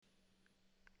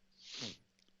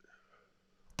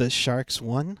The Sharks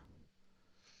won?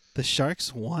 The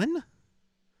Sharks won?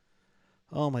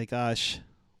 Oh my gosh.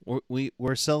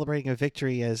 We're celebrating a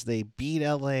victory as they beat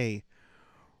LA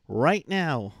right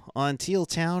now on Teal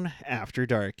Town After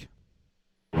Dark.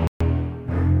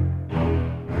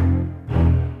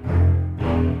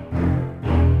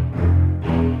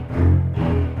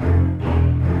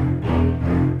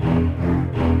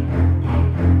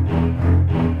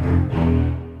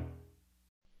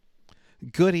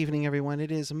 Good evening, everyone. It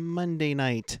is Monday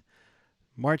night,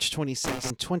 March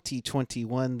 26th,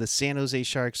 2021. The San Jose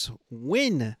Sharks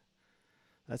win.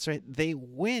 That's right. They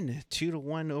win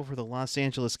 2-1 over the Los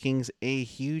Angeles Kings. A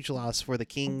huge loss for the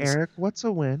Kings. Eric, what's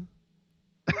a win?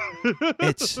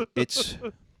 It's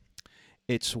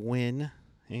win.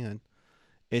 Hang on.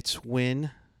 It's win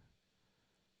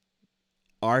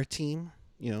our team,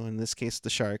 in this case the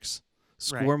Sharks,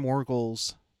 score more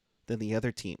goals than the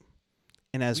other team.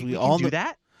 And as we all can know, do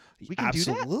that. We can do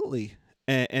that. Absolutely.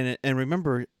 And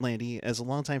remember, Landy, as a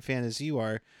longtime fan as you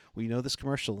are, we know this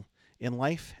commercial. In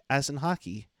life, as in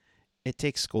hockey, it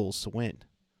takes goals to win.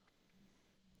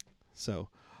 So,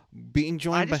 being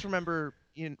joined I just remember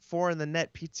 4 in the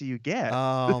net pizza you get.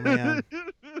 Oh man,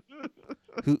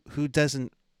 who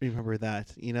doesn't remember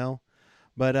that?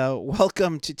 But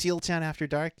welcome to Teal Town After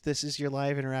Dark. This is your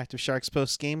live interactive Sharks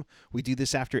post game. We do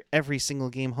this after every single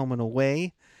game, home and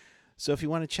away. So if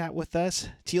you want to chat with us,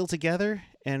 Teal together,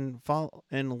 and follow,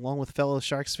 and along with fellow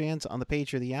Sharks fans on the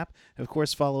page or the app, and of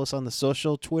course follow us on the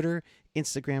social, Twitter,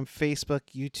 Instagram, Facebook,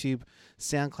 YouTube,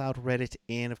 SoundCloud, Reddit,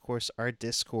 and of course our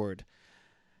Discord.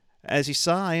 As you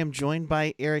saw, I am joined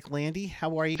by Eric Landy.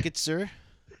 How are you, good sir?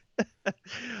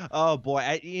 Oh boy,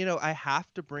 I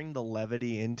have to bring the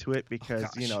levity into it because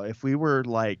if we were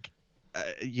like,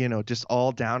 just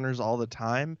all downers all the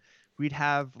time, we'd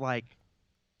have like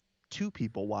 2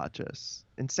 people watch us.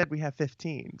 Instead, we have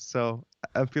 15. So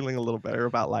I'm feeling a little better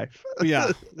about life.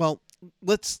 Yeah. Well,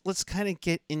 let's kind of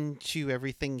get into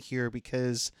everything here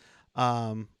because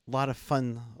a lot of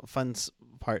fun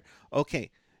part.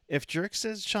 Okay. If Jerk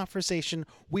says conversation,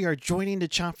 we are joining the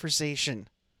conversation.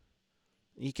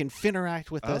 You can interact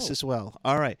with us as well.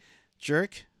 All right.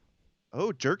 Jerk.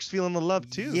 Oh, Jerk's feeling the love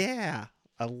too. Yeah.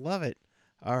 I love it.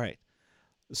 All right.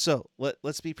 So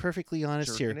let's be perfectly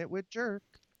honest Jerking here. It with Jerk.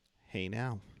 Hey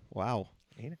now. Wow.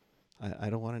 Hey now. I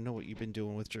don't want to know what you've been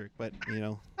doing with Jerk, but I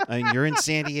mean, you're in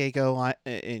San Diego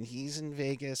and he's in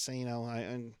Vegas.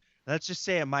 Let's just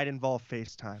say it might involve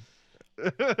FaceTime.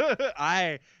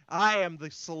 I am the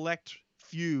select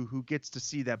few who gets to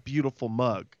see that beautiful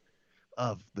mug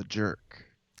of the Jerk.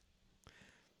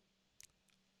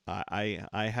 I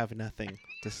have nothing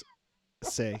to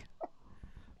say.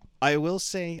 I will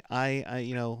say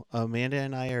Amanda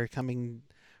and I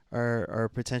are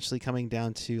potentially coming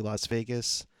down to Las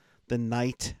Vegas the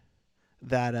night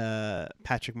that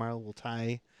Patrick Marleau will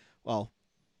tie. Well,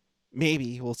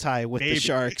 maybe will tie with the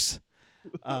Sharks.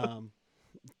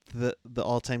 The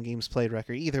all-time games played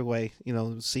record. Either way,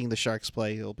 seeing the Sharks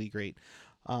play, it'll be great.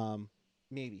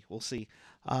 Maybe we'll see.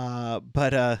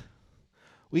 But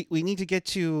we need to get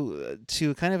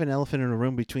to kind of an elephant in the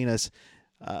room between us.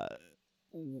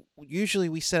 Usually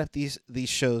we set up these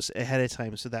shows ahead of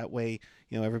time so that way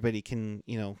everybody can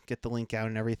get the link out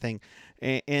and everything,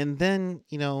 and then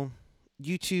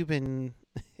YouTube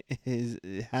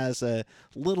has a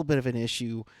little bit of an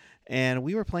issue, and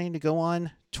we were planning to go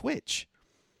on Twitch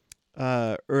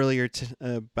earlier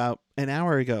about an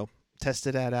hour ago,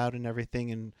 tested that out and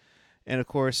everything, and of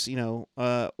course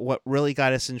what really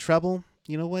got us in trouble.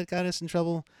 What got us in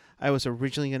trouble? I was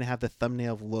originally going to have the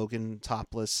thumbnail of Logan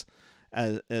topless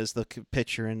as the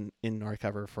picture in our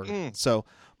cover for. So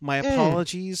my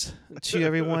apologies to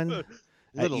everyone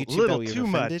at YouTube. Little too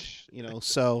much.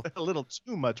 So a little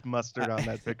too much mustard on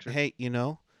that picture. Hey,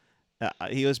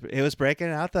 he was breaking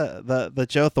out the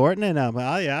Joe Thornton and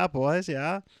oh yeah, boys,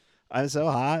 yeah, I'm so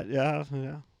hot, yeah,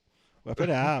 whip it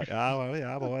out,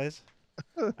 yeah, boys.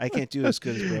 I can't do as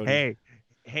good as Brody.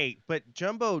 Hey, but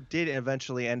Jumbo did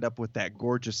eventually end up with that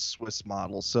gorgeous Swiss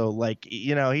model. So,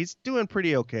 he's doing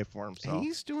pretty okay for himself.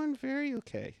 He's doing very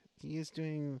okay. He's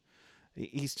doing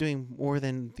more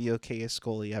than the okayest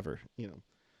goalie ever,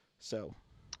 So,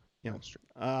 That's true.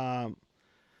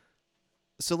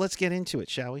 So let's get into it,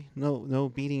 shall we? No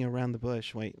beating around the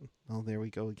bush. Wait. Oh, there we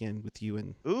go again with you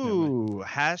and... Ooh,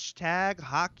 hashtag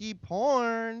hockey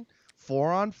porn.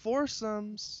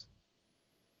 4-on-4somes.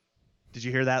 Did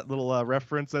you hear that little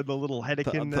reference and the little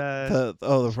Hedekin?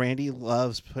 The Randy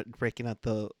loves breaking out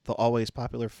the always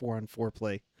popular 4-on-4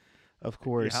 play, of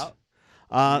course.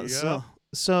 Yeah.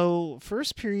 So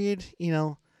first period,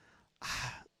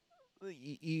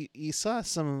 You saw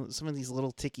some of these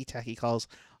little ticky tacky calls.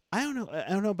 I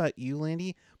don't know about you,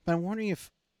 Landy, but I'm wondering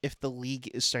if the league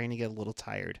is starting to get a little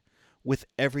tired with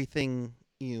everything,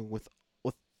 with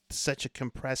such a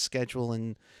compressed schedule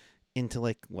and into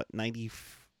like what 90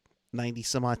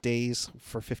 some odd days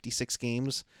for 56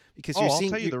 games, because Oh, I'll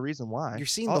tell you the reason you're why.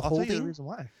 seeing the I'll tell you the holding. reason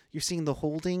why. You're seeing the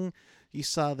holding. You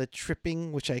saw the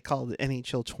tripping, which I call the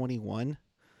NHL 21.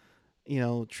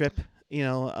 Trip.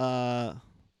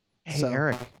 Hey, So.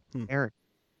 Eric. Hmm. Eric,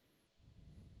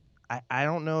 I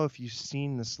don't know if you've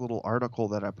seen this little article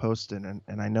that I posted, and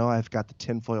I know I've got the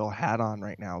tinfoil hat on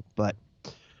right now, but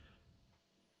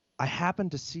I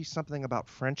happened to see something about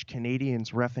French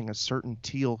Canadians reffing a certain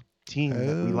teal team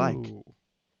that we like. Oh.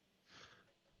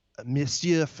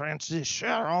 Monsieur Francis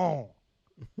Charon.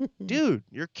 Dude,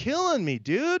 you're killing me,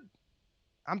 dude.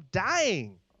 I'm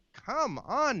dying. Come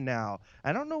on now.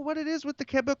 I don't know what it is with the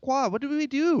Quebecois. What do we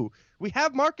do? We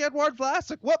have Marc-Edouard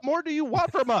Vlasic. What more do you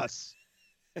want from us?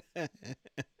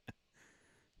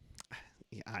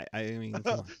 Yeah, I mean,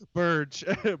 come on. Burge,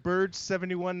 Burge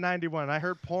 7191. I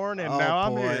heard porn and Oh now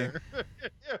I'm boy. here.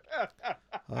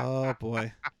 Oh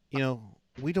boy.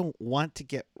 We don't want to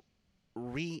get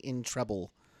in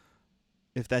trouble,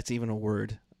 if that's even a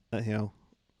word. I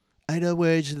know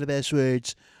words are the best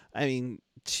words. I mean,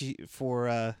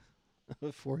 for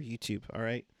for YouTube, all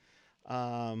right.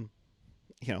 Um,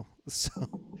 so,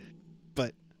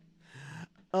 but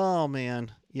oh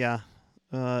man, yeah.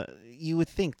 You would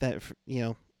think that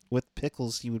with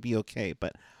pickles you would be okay,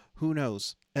 but who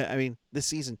knows? I mean, this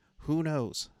season, who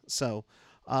knows? So,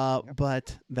 Yep.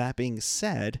 but that being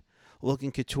said,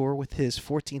 Logan Couture with his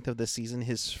 14th of the season,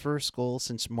 his first goal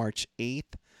since March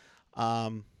 8th.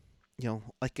 Um,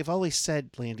 like I've always said,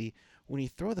 Landy, when you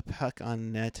throw the puck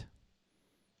on net,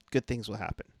 good things will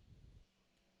happen.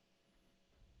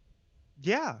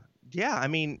 Yeah. Yeah. I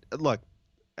mean, look,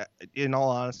 in all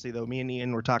honesty, though, me and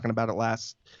Ian were talking about it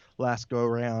last go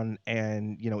around,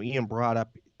 and Ian brought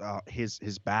up his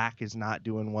back is not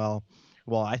doing well.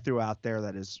 Well, I threw out there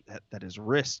that his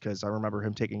wrist, because I remember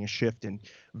him taking a shift and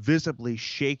visibly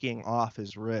shaking off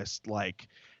his wrist like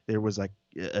there was like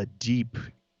a deep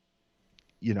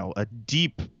a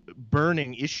deep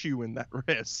burning issue in that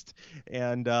wrist.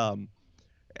 And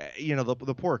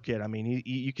the poor kid, I mean,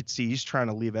 you could see he's trying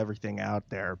to leave everything out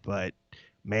there, but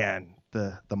man,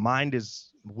 the mind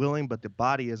is willing but the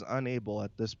body is unable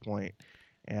at this point.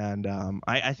 And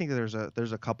I think there's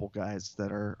a couple guys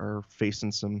that are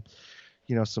facing some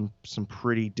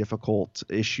pretty difficult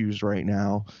issues right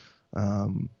now.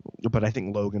 But I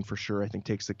think Logan for sure, I think,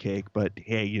 takes the cake. But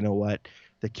hey, you know what,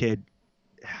 the kid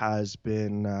has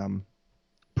been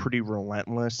pretty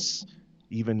relentless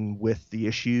even with the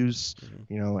issues,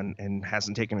 and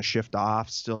hasn't taken a shift off,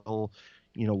 still,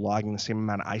 logging the same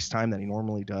amount of ice time that he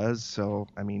normally does. So,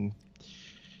 I mean,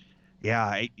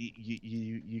 yeah,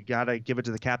 you got to give it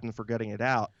to the captain for gutting it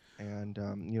out. And,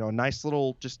 a nice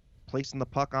little just placing the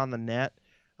puck on the net.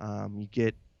 You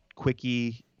get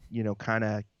Quickie, kind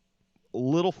of a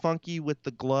little funky with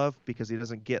the glove because he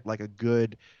doesn't get like a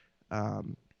good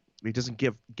he doesn't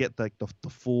get like the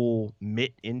full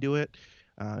mitt into it.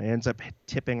 It ends up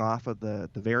tipping off of the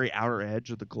very outer edge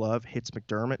of the glove, hits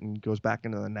McDermott, and goes back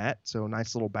into the net. So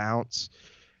nice little bounce,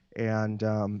 and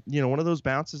one of those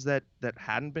bounces that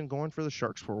hadn't been going for the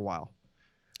Sharks for a while.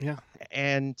 Yeah.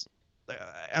 And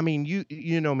I mean,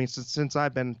 you know me since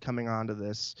I've been coming onto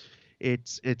this.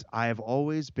 It's I've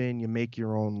always been, you make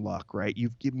your own luck, right?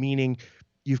 Meaning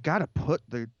you've got to put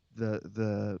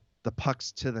the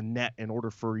pucks to the net in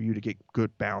order for you to get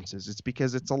good bounces. It's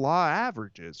because it's a law of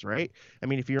averages, right? I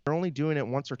mean, if you're only doing it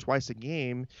once or twice a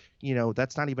game,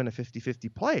 that's not even a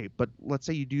 50-50 play. But let's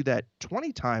say you do that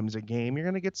 20 times a game, you're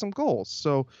going to get some goals.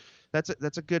 So that's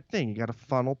a good thing. You got to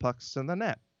funnel pucks in the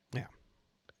net. Yeah.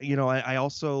 I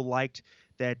also liked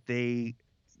that they,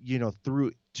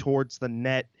 threw towards the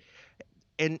net,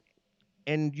 and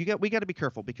we got to be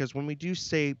careful, because when we do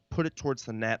say put it towards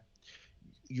the net,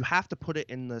 you have to put it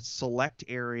in the select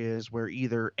areas where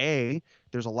either A,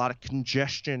 there's a lot of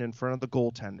congestion in front of the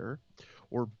goaltender,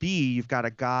 or B, you've got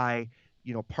a guy,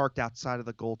 parked outside of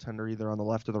the goaltender, either on the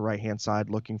left or the right hand side,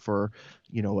 looking for,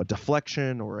 a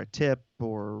deflection or a tip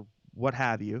or what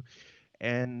have you.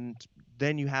 And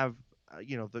then you have,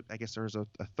 I guess there's a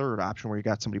third option where you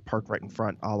got somebody parked right in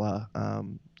front, a la,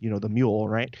 the mule,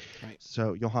 right? Right.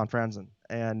 So Johan Franzen.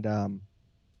 And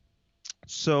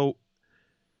so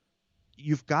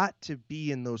you've got to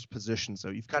be in those positions, though.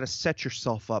 You've got to set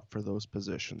yourself up for those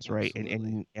positions, right?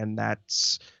 Absolutely. And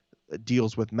that's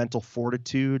deals with mental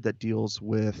fortitude, that deals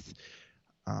with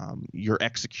your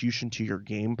execution to your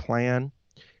game plan.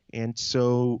 And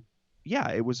so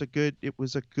yeah, it was a good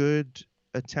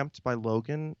attempt by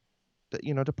Logan that,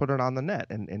 to put it on the net,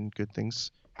 and good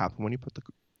things happen when you put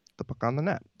the puck on the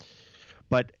net.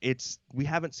 But we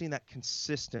haven't seen that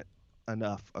consistent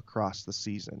enough across the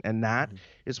season, and that Mhm.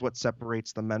 is what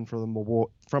separates the men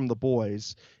from the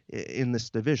boys in this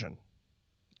division.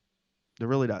 It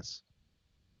really does.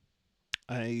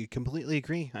 I completely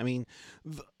agree. I mean,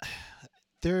 th-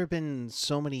 there have been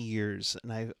so many years,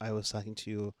 and I was talking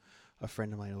to a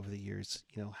friend of mine over the years.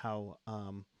 You know how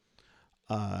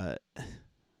uh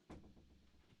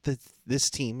this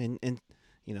team and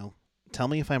you know, tell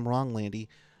me if I'm wrong, Landy,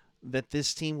 that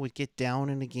this team would get down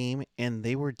in a game and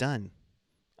they were done.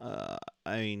 Uh,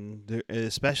 I mean,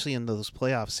 especially in those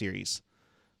playoff series,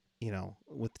 you know,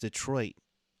 with Detroit,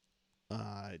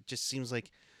 it just seems like,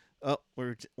 oh,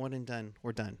 we're one and done,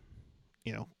 we're done,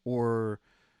 you know, or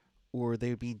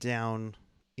they'd be down,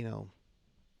 you know,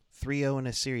 3-0 in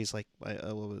a series like what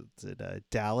was it,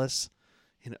 Dallas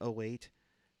in '08,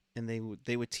 and they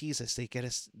would tease us. They get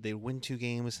us. They win 2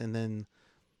 games, and then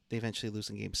they eventually lose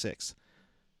in Game 6.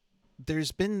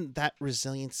 There's been that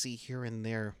resiliency here and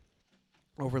there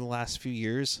over the last few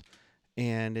years,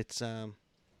 and it's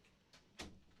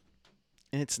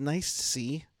nice to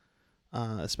see,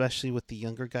 especially with the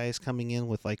younger guys coming in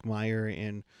with like Meyer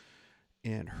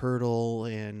and Hurdle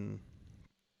and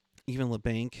even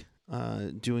LeBanc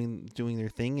doing their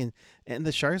thing, and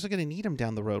the Sharks are going to need them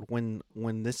down the road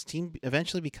when this team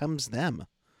eventually becomes them.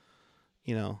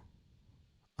 You know,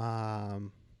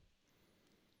 um,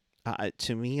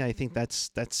 to me, I think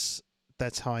that's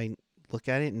how I look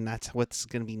at it, and that's what's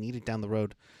going to be needed down the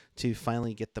road to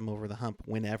finally get them over the hump.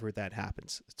 Whenever that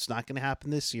happens, it's not going to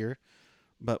happen this year,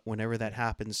 but whenever that Yeah.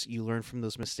 happens, you learn from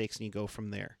those mistakes and you go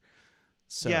from there.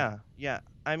 So, Yeah, yeah.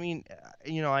 I mean,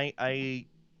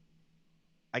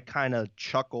 I kind of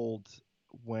chuckled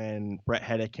when Brett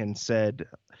Hedican said,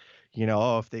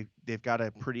 oh, if they've got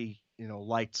a pretty,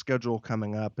 light schedule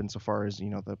coming up insofar as,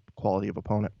 the quality of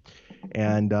opponent.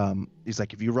 And he's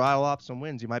like, if you rile off some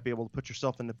wins, you might be able to put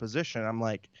yourself in the position. I'm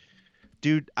like,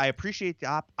 dude, I appreciate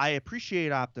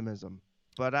optimism,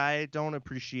 but I don't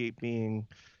appreciate being,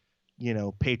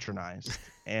 patronized.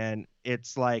 And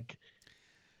it's like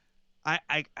I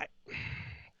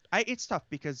it's tough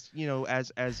because,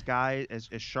 as guys, as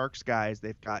Sharks guys,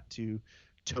 they've got to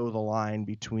toe the line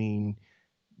between,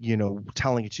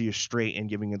 telling it to you straight and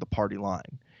giving you the party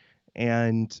line.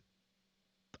 And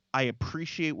I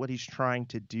appreciate what he's trying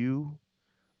to do,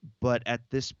 but at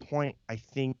this point, I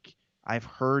think I've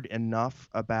heard enough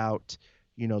about,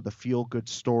 the feel good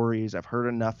stories. I've heard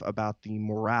enough about the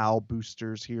morale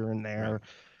boosters here and right. there.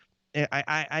 And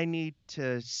I need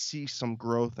to see some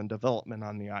growth and development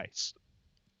on the ice,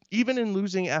 even in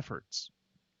losing efforts.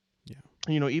 Yeah.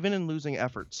 Even in losing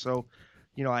efforts. So,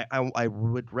 I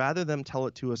would rather them tell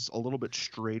it to us a little bit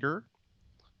straighter,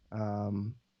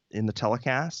 um, in the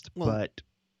telecast, Well, but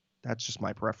that's just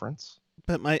my preference.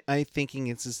 but my thinking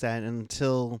is that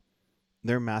until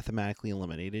they're mathematically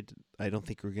eliminated, I don't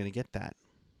think we're going to get that.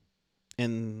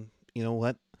 And you know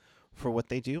what? For what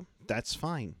they do, that's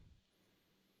fine.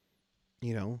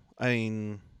 You know, I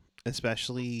mean,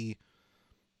 especially,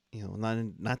 you know,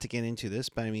 not to get into this,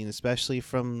 but I mean, especially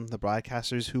from the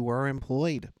broadcasters who are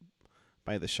employed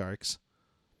by the Sharks,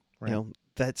 you Right. know,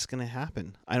 that's going to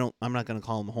happen. I'm not going to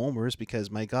call them homers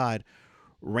because my God,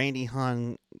 Randy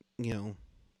Hahn, you know,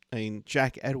 I mean,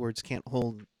 Jack Edwards can't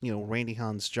hold, you know, Randy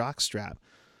Hahn's jockstrap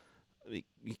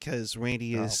because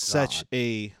Randy is Oh God.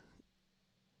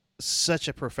 such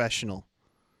a professional,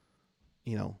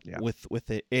 you know, Yeah. with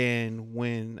it. And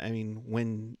when I mean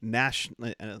when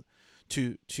national,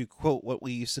 to quote what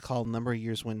we used to call a number of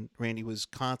years when Randy was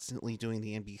constantly doing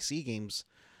the NBC games,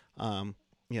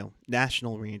 you know,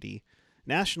 national Randy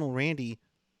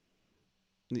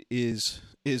is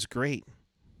great.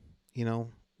 You know,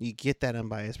 you get that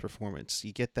unbiased performance,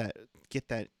 you get that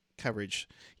coverage,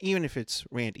 even if it's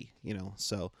Randy. You know,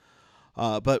 so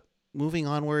but moving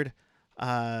onward,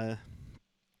 uh,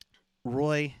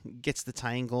 Roy gets the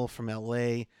tying goal from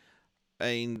LA. I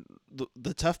mean,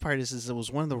 the tough part is it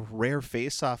was one of the rare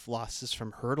face-off losses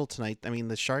from Hurdle tonight. I mean,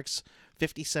 the Sharks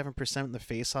 57% in the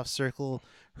face-off circle.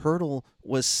 Hurdle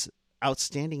was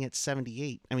outstanding at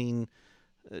 78. I mean,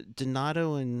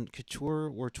 Donato and Couture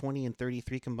were 20 and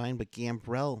 33 combined, but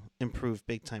Gambrell improved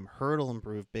big time. Hurdle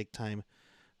improved big time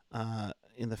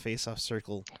in the face-off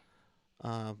circle.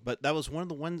 But that was one of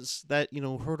the ones that, you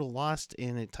know, Hurdle lost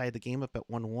and it tied the game up at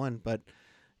 1-1. But,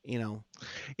 you know,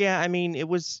 Yeah. I mean, it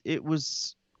was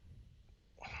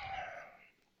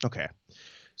okay.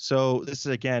 So this is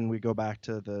again, we go back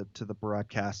to the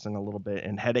broadcasting a little bit,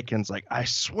 and Hedekin's like, I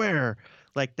swear,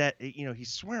 like that.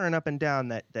 He's swearing up and down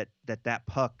that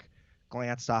puck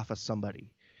glanced off of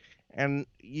somebody, and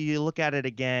you look at it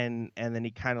again, and then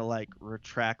he kind of like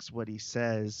retracts what he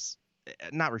says.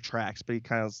 Not retracts, but he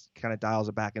kind of dials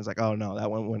it back and is like, "Oh no, that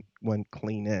one went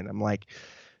clean in." I'm like,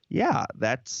 "Yeah,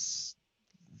 that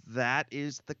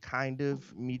is the kind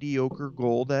of mediocre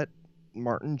goal that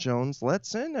Martin Jones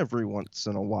lets in every once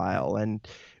in a while." And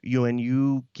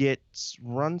you get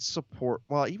run support.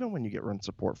 Well, even when you get run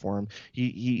support for him,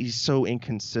 he's so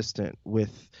inconsistent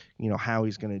with how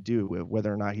he's going to do,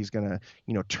 whether or not he's going to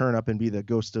turn up and be the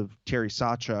ghost of Terry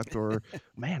Sawchuk, or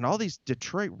man, all these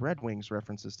Detroit Red Wings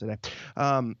references today.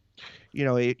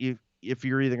 If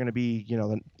you're either going to be,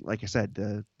 like I said,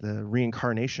 the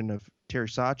reincarnation of Terry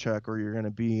Sawchuk, or you're going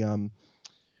to be,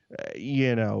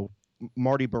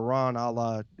 Marty Baron a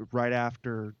la right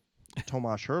after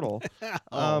Tomas Hertl.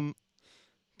 Oh,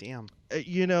 damn.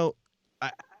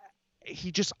 I,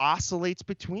 he just oscillates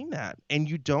between that, and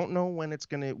you don't know when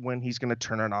he's gonna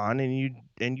turn it on, and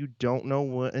you don't know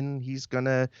when he's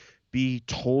gonna be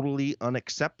totally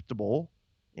unacceptable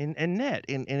in net,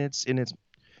 and it's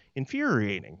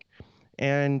infuriating.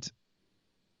 And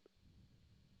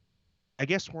I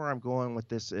guess where I'm going with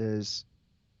this is,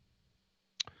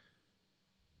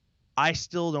 I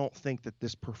still don't think that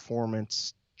this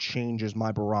performance changes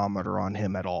my barometer on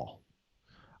him at all.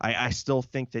 I still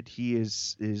think that he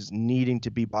is needing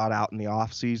to be bought out in the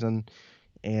offseason,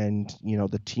 and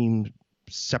the team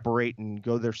separate and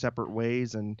go their separate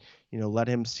ways, and let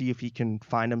him see if he can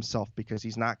find himself, because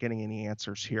he's not getting any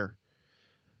answers here.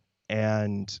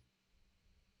 And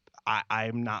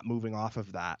I'm not moving off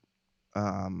of that.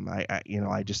 I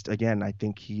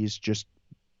think he's just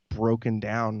broken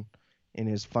down in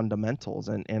his fundamentals,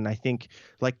 and I think,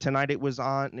 like tonight, it was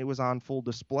on full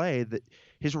display that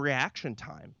his reaction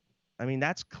time. I mean,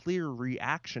 that's clear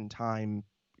reaction time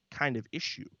kind of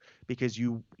issue, because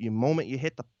you moment you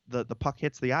hit the puck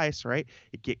hits the ice, right?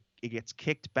 It gets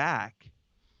kicked back.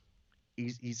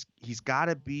 He's got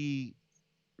to be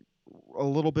a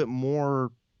little bit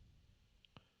more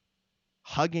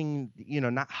hugging,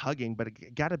 not hugging, but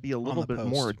it got to be a little bit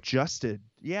more adjusted.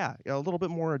 Yeah, a little bit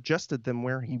more adjusted than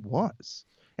where he was.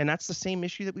 And that's the same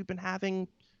issue that we've been having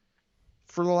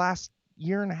for the last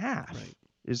year and a half, right?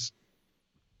 Is,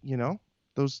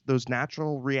 those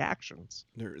natural reactions.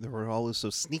 There were always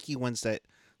those sneaky ones that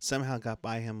somehow got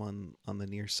by him on the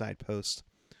near side post.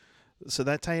 So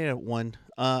that tied it at 1.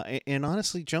 And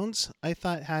honestly, Jones, I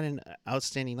thought, had an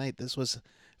outstanding night. This was,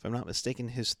 if I'm not mistaken,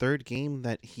 his third game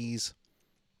that he's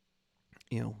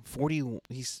 40.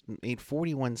 He's made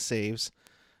 41 saves,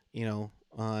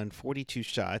 on 42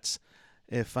 shots.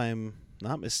 If I'm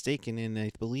not mistaken, and I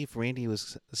believe Randy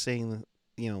was saying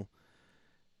that,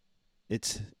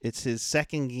 it's his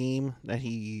second game that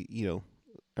he,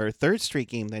 or third straight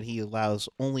game that he allows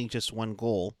only just one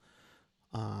goal.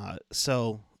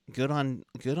 So good on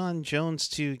Jones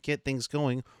to get things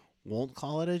going. Won't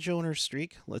call it a Joner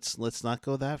streak. Let's not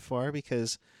go that far,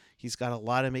 because he's got a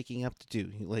lot of making up to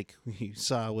do. Like you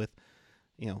saw with,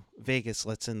 Vegas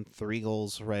lets in 3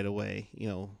 goals right away.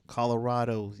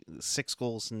 Colorado 6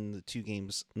 goals in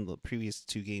the previous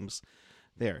 2 games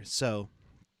there. So,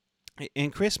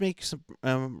 and Chris makes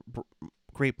a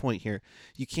great point here.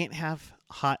 You can't have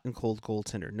hot and cold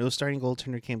goaltender. No starting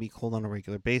goaltender can be cold on a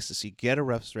regular basis. You get a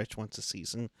rough stretch once a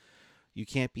season. You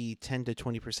can't be 10 to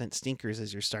 20% stinkers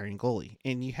as your starting goalie.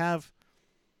 And you have,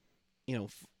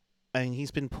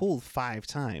 he's been pulled 5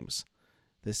 times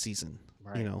this season,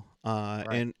 right.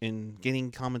 Right. And getting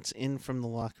comments in from the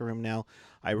locker room now.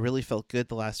 I really felt good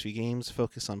the last few games.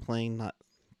 Focus on playing, not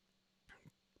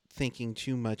thinking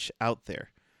too much out there.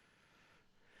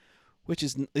 Which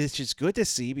is, it's just good to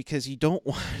see, because you don't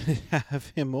want to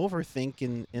have him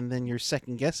overthink, and then you're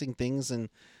second guessing things, and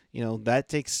that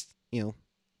takes, you're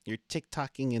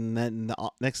tick-tocking, and then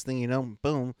the next thing you know,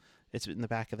 boom, it's in the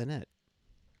back of the net.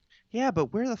 Yeah,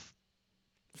 but where the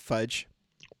fudge?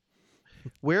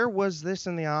 Where was this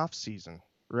in the off season,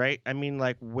 right? I mean,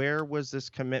 like, where was this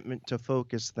commitment to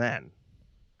focus then?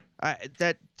 And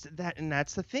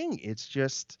that's the thing. It's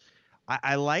just,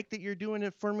 I like that you're doing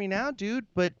it for me now, dude,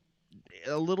 but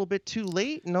a little bit too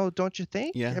late. No, don't you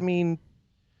think? Yeah. I mean,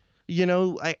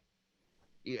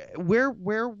 where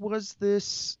was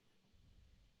this,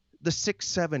 the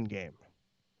 6-7 game,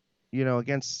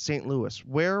 against St. Louis?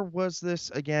 Where was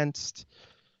this against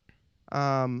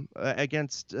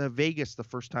Vegas the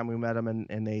first time we met them,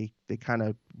 and they kind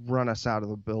of run us out of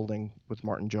the building with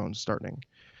Martin Jones starting?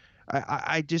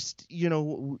 I just,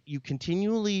 you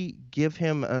continually give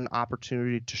him an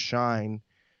opportunity to shine,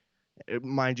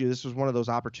 Mind you, this was one of those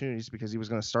opportunities because he was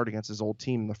going to start against his old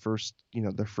team the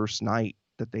first night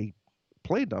that they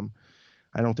played them.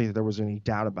 I don't think that there was any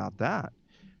doubt about that.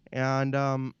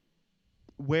 And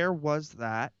where was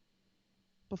that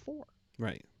before?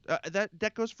 Right.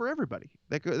 That goes for everybody.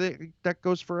 That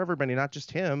goes for everybody, not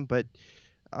just him. But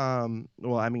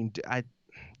well, I mean,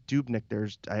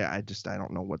 Dubnyk. I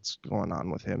don't know what's going on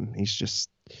with him. He's just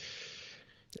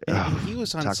And he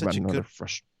was on talk about such a another good.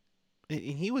 frustration.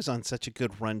 He was on such a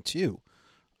good run too.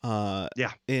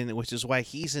 Yeah. And which is why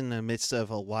he's in the midst of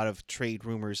a lot of trade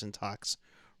rumors and talks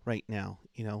right now.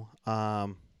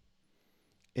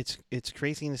 It's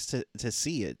craziness to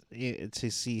see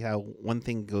to see how one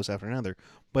thing goes after another.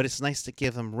 But it's nice to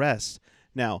give them rest.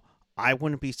 Now, I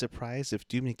wouldn't be surprised if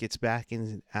Dubnyk gets back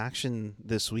in action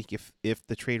this week if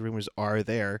the trade rumors are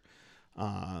there.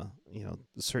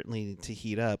 Certainly to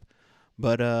heat up.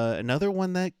 But another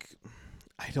one that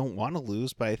I don't want to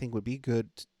lose, but I think would be good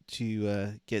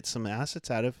to get some assets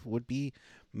out of would be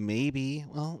maybe.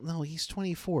 Well, no, he's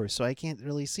 24, so I can't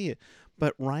really see it.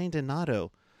 But Ryan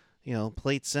Donato,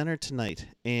 played center tonight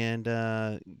and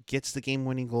gets the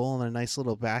game-winning goal on a nice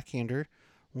little backhander.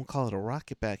 Won't call it a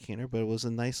rocket backhander, but it was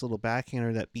a nice little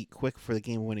backhander that beat quick for the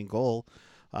game-winning goal.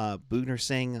 Bugner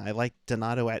saying, I like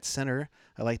Donato at center.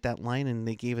 I like that line, and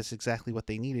they gave us exactly what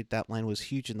they needed. That line was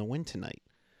huge in the win tonight.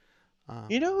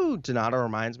 You know who Donato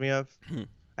reminds me of? Hmm.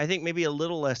 I think maybe a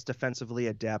little less defensively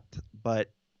adept,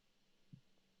 but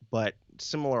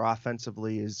similar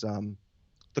offensively is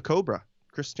the Cobra,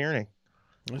 Chris Tierney.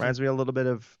 Reminds me a little bit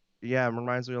of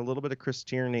Chris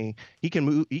Tierney. He can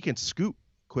move, he can scoot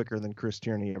quicker than Chris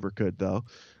Tierney ever could, though.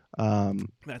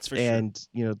 That's for and,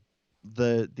 sure.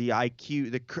 The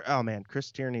IQ, oh man,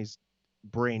 Chris Tierney's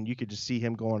brain, you could just see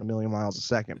him going a million miles a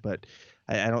second. But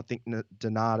I don't think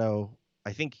Donato.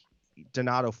 I think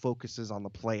Donato focuses on the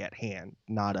play at hand,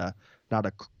 not a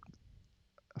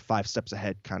 5 steps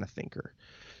ahead kind of thinker.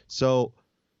 So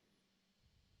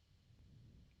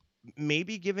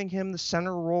maybe giving him the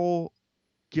center role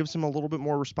gives him a little bit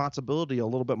more responsibility, a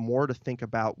little bit more to think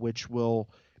about, which will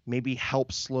maybe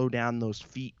help slow down those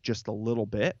feet just a little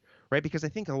bit, right? Because I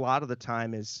think a lot of the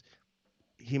time is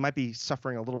he might be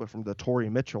suffering a little bit from the Torrey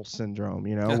Mitchell syndrome,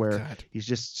 where God. he's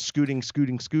just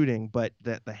scooting, but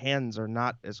that the hands are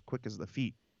not as quick as the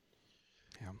feet.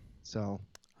 Yeah. So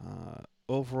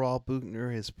overall,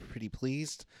 Bugner is pretty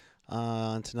pleased.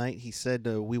 Tonight, he said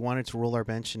we wanted to roll our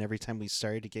bench, and every time we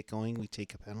started to get going, we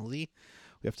take a penalty.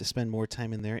 We have to spend more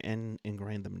time in there and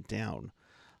grind them down.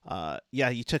 Yeah,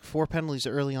 you took 4 penalties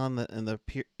early on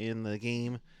in the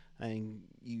game, and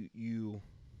you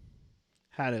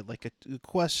had a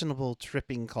questionable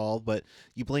tripping call, but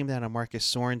you blame that on Marcus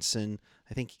Sorensen.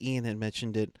 I think Ian had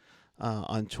mentioned it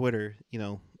on Twitter.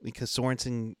 Because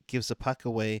Sorensen gives the puck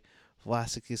away,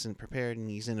 Vlasic isn't prepared, and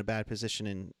he's in a bad position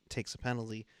and takes a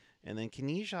penalty. And then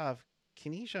Knizhov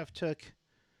took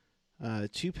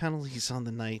 2 penalties on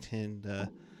the night,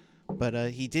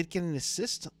 but he did get an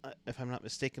assist, if I'm not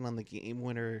mistaken, on the game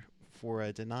winner for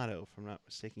Donato, if I'm not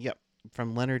mistaken. Yep,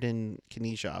 from Leonard and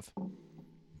Knizhov.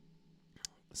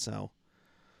 So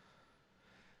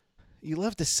you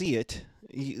love to see it.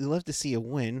 You love to see a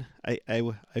win.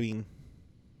 I mean,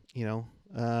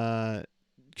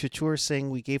 Couture saying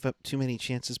we gave up too many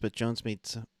chances, but Jones made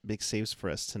some big saves for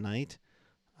us tonight.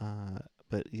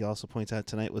 But he also points out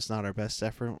tonight was not our best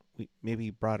effort. We maybe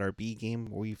brought our B game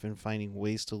where we've been finding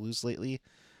ways to lose lately.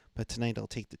 But tonight I'll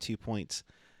take the 2 points.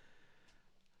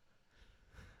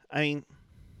 I mean,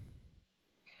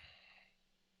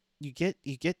 you get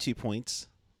 2 points,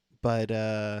 but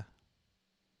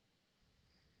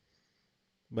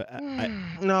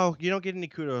no, you don't get any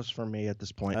kudos from me at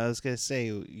this point. I was gonna say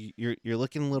you're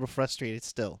looking a little frustrated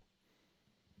still.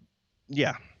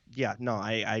 Yeah, no,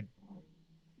 I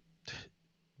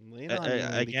Lay it on me,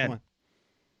 again.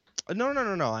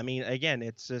 No. I mean, again,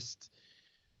 it's just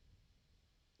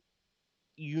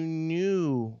you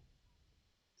knew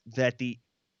that the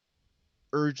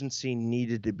urgency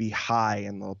needed to be high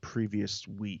in the previous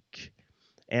week.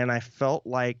 And I felt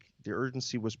like the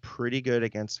urgency was pretty good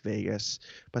against Vegas,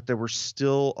 but there were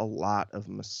still a lot of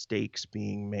mistakes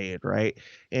being made, right?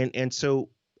 And so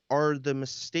are the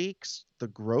mistakes the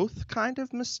growth kind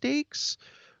of mistakes,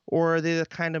 or are they the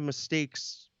kind of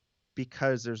mistakes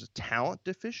because there's a talent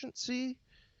deficiency?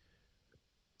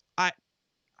 I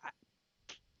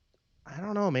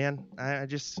don't know, man.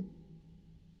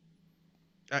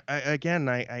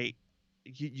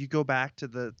 You go back to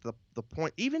the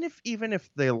point, even if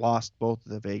they lost both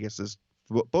of the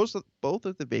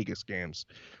Vegas games,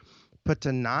 but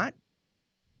to not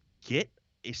get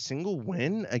a single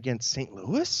win against St.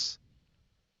 Louis,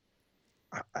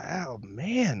 Oh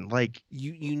man, like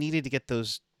You needed to get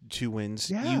those 2 wins.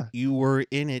 You yeah. you were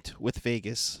in it with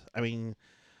Vegas. I mean,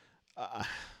 uh,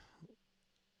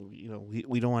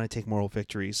 we don't want to take moral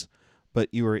victories, but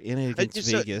you were in it against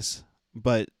So Vegas.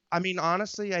 But I mean,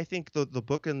 honestly, I think the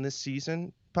book in this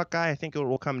season, Puck Guy, I think it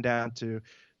will come down to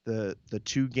the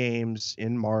 2 games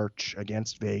in March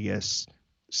against Vegas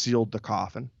sealed the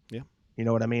coffin. yeah, You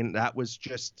know what I mean? That was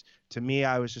just to me.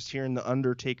 I was just hearing the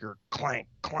Undertaker clank,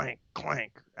 clank,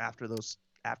 clank after,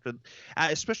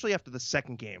 especially after the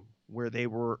second game where they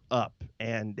were up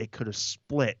and they could have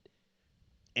split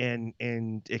and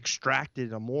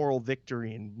extracted a moral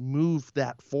victory and moved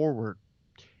that forward.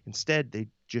 Instead, they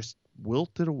just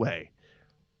wilted away.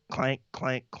 Clank,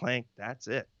 clank, clank. That's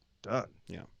it. Done.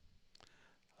 yeah.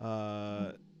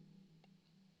 Uh,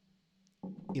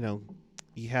 you know,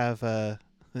 you have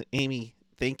Amy.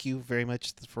 Thank you very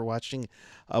much for watching.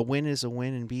 A win is a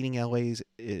win, and beating LA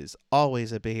is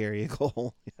always a Bay Area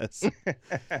goal. Yes,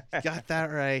 got that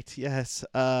right. Yes.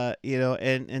 And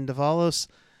Davalos,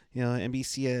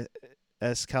 NBC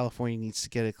California needs to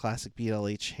get a classic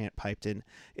BLA chant piped in.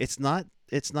 It's not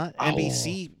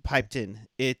NBC piped in.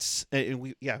 It's and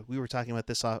we were talking about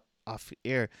this off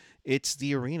air. It's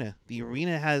the arena. The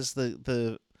arena has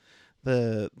the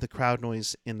crowd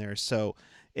noise in there, so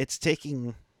it's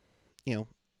taking,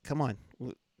 come on,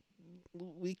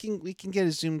 we can get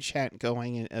a Zoom chat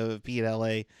going of Beat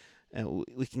LA, and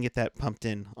we can get that pumped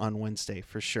in on Wednesday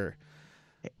for sure.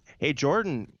 Hey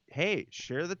Jordan, hey,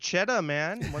 share the cheddar,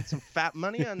 man. You want some fat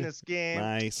money on this game?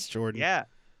 Nice, Jordan. Yeah,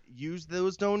 use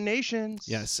those donations.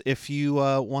 Yes, if you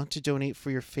want to donate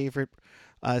for your favorite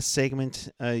segment,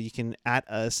 you can at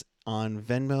us on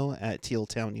Venmo at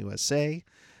Tealtown USA.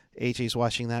 AJ's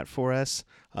watching that for us.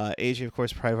 AJ, of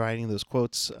course, providing those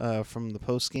quotes from the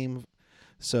post game.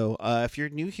 So if you're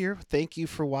new here, thank you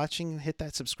for watching. Hit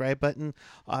that subscribe button.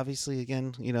 Obviously,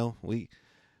 again,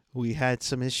 we had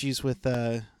some issues with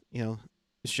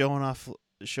showing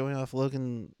off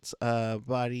Logan's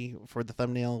body for the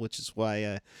thumbnail, which is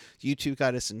why YouTube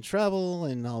got us in trouble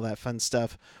and all that fun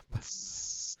stuff.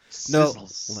 No,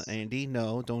 Andy,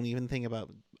 no, don't even think about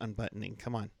unbuttoning.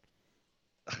 Come on.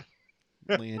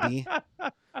 Landy,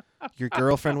 your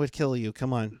girlfriend would kill you.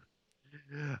 Come on.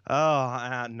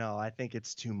 Oh no, I think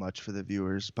it's too much for the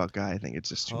viewers, Buckeye. I think it's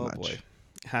just too much. Boy.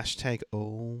 Hashtag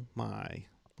oh my.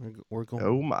 We're going.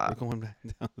 Oh my. We're going back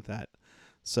down to that.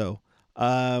 So,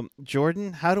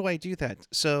 Jordan, how do I do that?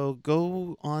 So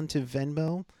go on to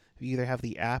Venmo. You either have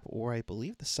the app or I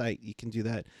believe the site. You can do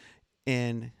that,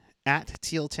 and at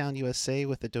Tealtown USA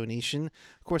with a donation.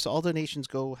 Of course, all donations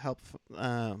go help.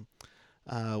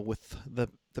 With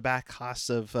the back costs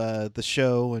of the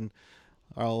show and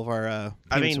all of our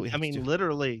I mean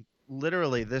literally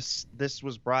this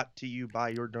was brought to you by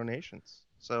your donations,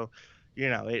 so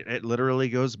it literally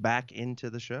goes back into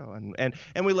the show, and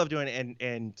we love doing it.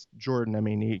 And Jordan, I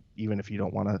mean, even if you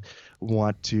don't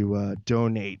want to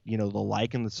donate, the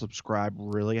like and the subscribe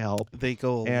really help. They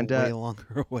go way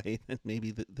longer way than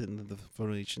maybe than the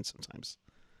donation sometimes.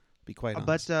 Be quite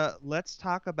honest. But let's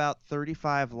talk about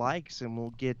 35 likes, and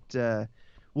we'll get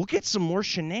some more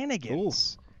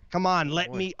shenanigans. Ooh. Come on,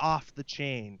 let me off the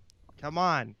chain. Come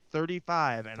on,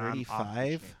 35, and 35? I'm off the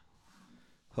chain.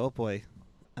 Oh boy,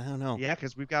 I don't know. Yeah,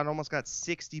 because we've almost got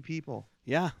 60 people.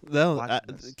 Yeah, though,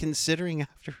 considering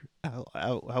after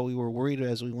how we were worried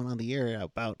as we went on the air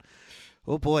about,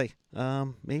 oh boy,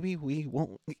 maybe we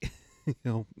won't.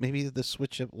 Maybe the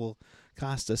switch up will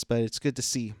cost us, but it's good to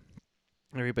see.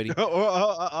 Everybody.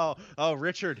 Oh,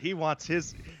 Richard, he wants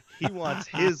his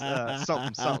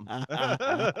something.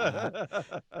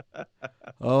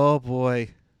 Oh boy.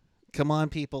 Come on,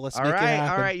 people, let's make it happen.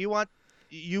 All right, you want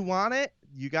it?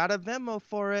 You got a Venmo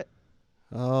for it.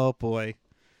 Oh boy.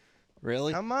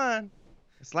 Really? Come on.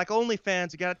 It's like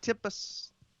OnlyFans, you got to tip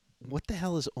us. What the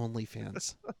hell is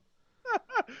OnlyFans?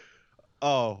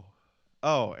 Oh,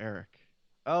 Eric.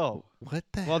 Oh. What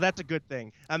the Well, that's a good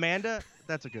thing. Amanda,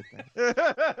 that's a good thing.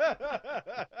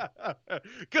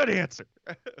 Good answer.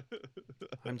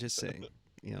 I'm just saying,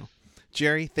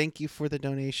 Jerry, thank you for the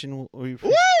donation. Woo!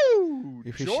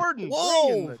 Jordan,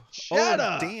 whoa! The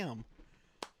cheddar. Oh, damn.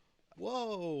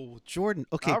 Whoa, Jordan.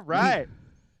 Okay. All right.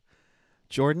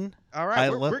 Jordan. All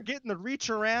right. We're getting the reach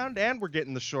around and we're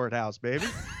getting the short house, baby.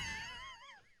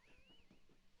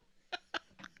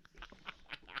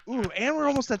 Ooh, and we're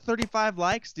almost at 35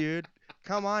 likes, dude.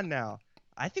 Come on now.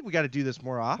 I think we got to do this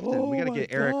more often. We got to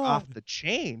get Eric off the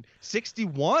chain.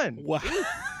 61. Wow.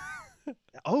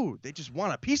 Oh, they just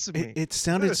want a piece of me. It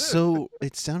sounded so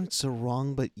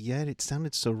wrong, but yet it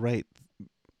sounded so right.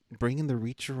 Bringing the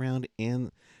reach around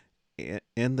and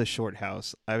the short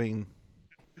house. I mean,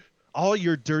 All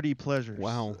your dirty pleasures.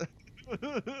 Wow.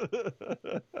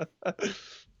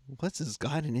 What's this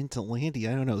gotten into Landy?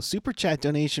 I don't know. Super chat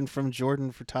donation from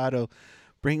Jordan Furtado.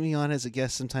 Bring me on as a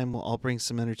guest sometime. I'll bring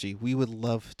some energy. We would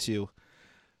love to.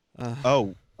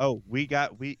 Oh, we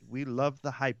love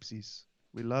the hypesies.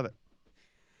 We love it.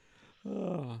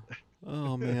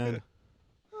 Oh man.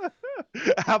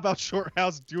 How about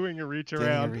Shorthouse doing a reach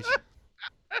around?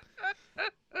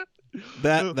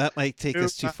 That might take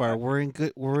us too far. We're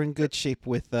in good shape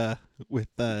with the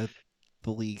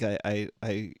league. I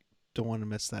don't want to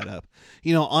mess that up.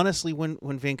 You know, honestly,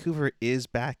 when Vancouver is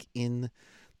back in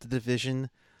the division,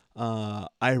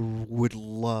 I would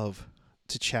love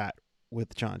to chat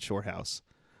with John Shorthouse.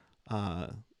 I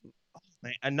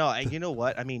know. You know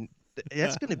what? I mean,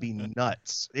 it's going to be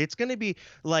nuts. It's going to be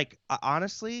like,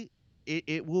 honestly,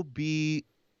 it will be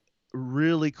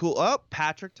really cool. Oh,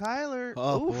 Patrick Tyler.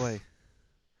 Oh, Oof. boy.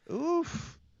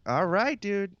 Oof. All right,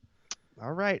 dude.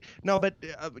 All right. No, but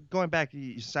going back,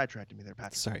 you sidetracked me there,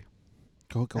 Patrick. Sorry.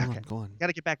 Go on. Got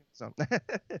to get back in the zone.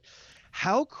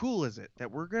 How cool is it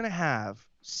that we're going to have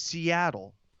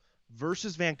Seattle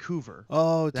versus Vancouver?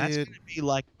 Oh, That's dude. going to be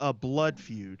like a blood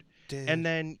feud. Dude. And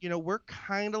then, we're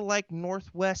kind of like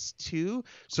Northwest too.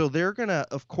 So they're going to,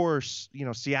 of course,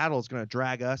 Seattle's going to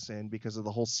drag us in because of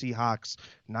the whole Seahawks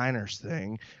Niners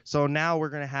thing. So now we're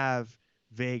going to have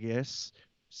Vegas,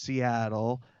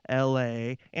 Seattle,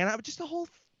 LA, and just the whole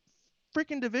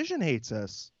freaking division hates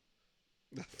us.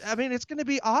 I mean, it's going to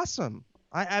be awesome.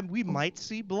 We might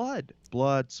see blood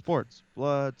sports.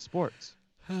 Oh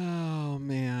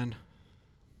man.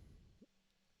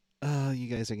 You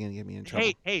guys are going to get me in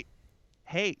trouble.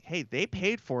 Hey, they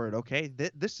paid for it, okay?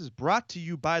 This is brought to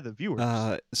you by the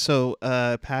viewers. So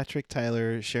Patrick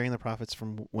Tyler sharing the profits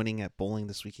from winning at bowling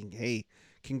this weekend. Hey,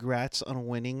 congrats on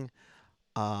winning.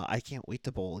 I can't wait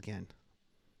to bowl again.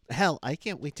 Hell, I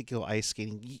can't wait to go ice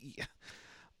skating.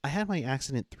 I had my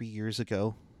accident 3 years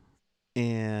ago,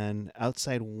 and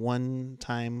outside one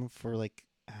time for like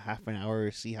half an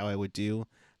hour to see how I would do,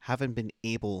 haven't been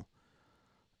able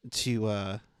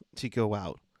to go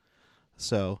out.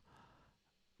 So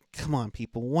come on,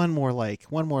 people. One more like.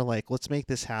 Let's make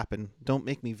this happen. Don't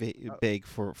make me beg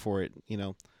for it,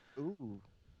 Ooh.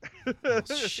 Oh,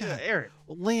 shit. Eric.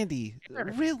 Landy,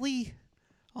 really?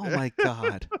 Oh my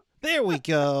god. There we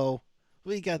go.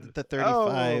 We got the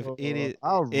 35. Oh, it is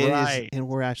all right. and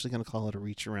we're actually going to call it a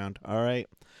reach around. All right.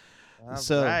 All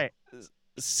right.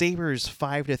 Sabres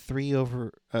 5-3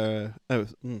 over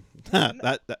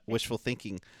that wishful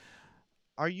thinking.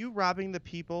 Are you robbing the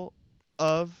people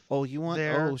of you want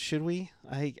their should we?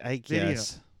 I video?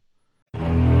 guess.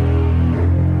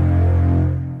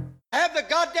 Have the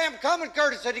goddamn common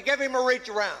courtesy to give him a reach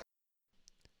around.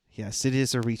 Yes, it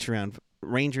is a reach around.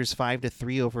 Rangers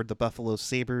 5-3 over the Buffalo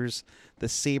Sabres. The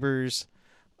Sabres,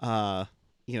 yikes.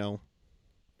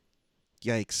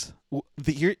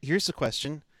 Here's the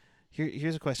question.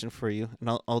 Here's a question for you, and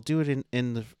I'll do it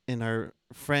in our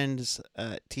friends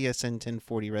TSN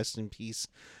 1040, rest in peace,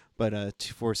 but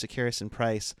for Sakaris and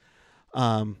Price.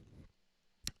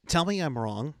 Tell me I'm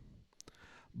wrong.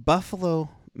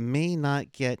 Buffalo may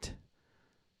not get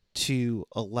to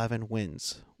 11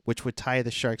 wins, which would tie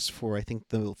the Sharks for, I think,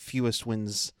 the fewest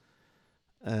wins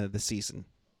this season.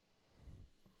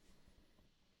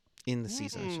 In the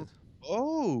season.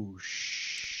 Oh,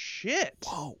 shit.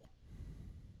 Whoa.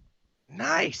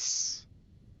 Nice.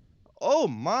 Oh,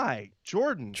 my.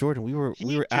 Jordan, we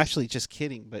were actually just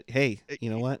kidding, but hey, you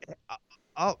know what?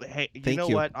 Oh, hey, Thank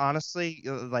you. What? Honestly,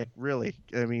 like, really,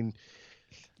 I mean,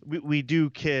 we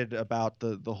do kid about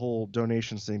the whole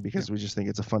donations thing because we just think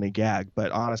it's a funny gag,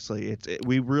 but honestly,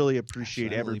 we really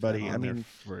appreciate everybody. I mean,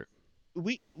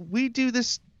 we do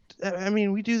this. I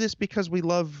mean, we do this because we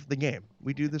love the game.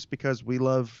 We do this because we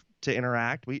love to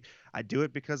interact. I do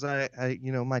it because I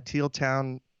my Teal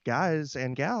Town guys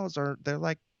and gals they're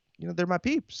like, they're my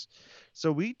peeps.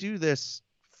 So we do this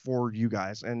for you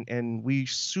guys, and we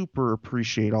super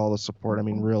appreciate all the support. I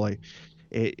mean, really,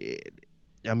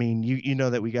 I mean, you know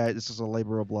that this is a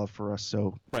labor of love for us.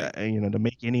 So, right. To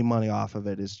make any money off of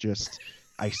it is just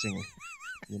icing,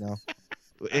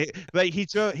 But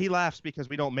he laughs because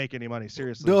we don't make any money.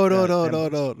 Seriously. No.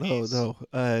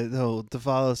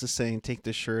 Davalos is saying take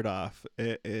the shirt off,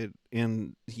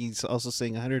 and he's also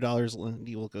saying $100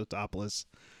 Landy will go topless.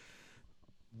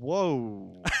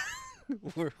 Whoa.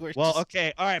 Well,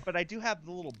 okay, all right, but I do have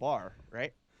the little bar,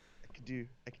 right? I could do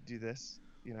this.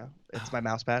 It's my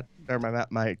mouse pad or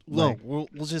my. No, we'll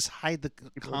just hide the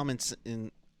comments in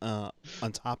on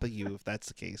top of you if that's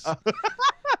the case.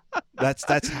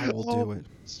 That's how we'll do it.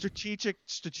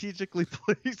 Strategically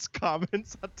placed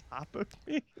comments on top of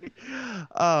me.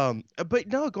 But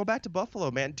no, go back to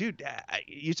Buffalo, man, dude.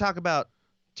 You talk about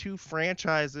two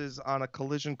franchises on a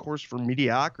collision course for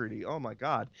mediocrity. Oh my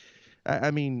God.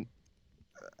 I mean,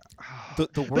 The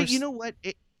but you worst. know what?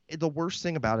 The worst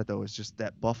thing about it though is just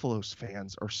that Buffalo's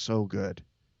fans are so good.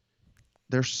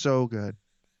 They're so good.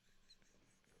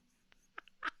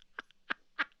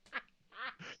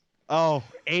 Oh,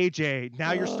 AJ,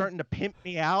 now you're starting to pimp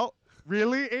me out?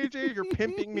 Really, AJ? You're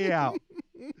pimping me out.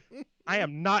 I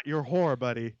am not your whore,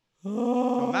 buddy.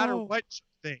 No matter what you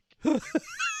think. Oh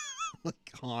my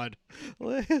God.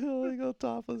 Let go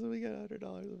topless and we get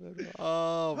 $100.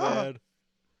 Oh, man.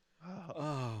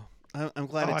 Oh, I'm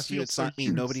glad I it's you. feel It's so not me.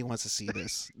 used. Nobody wants to see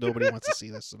this. Nobody wants to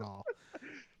see this at all.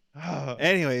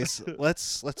 Anyways,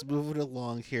 let's move it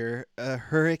along here.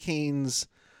 Hurricanes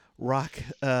rock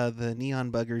the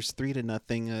Neon Buggers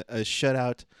 3-0. A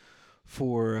shutout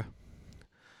for.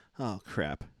 Oh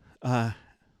crap. I'm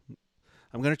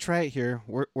gonna try it here.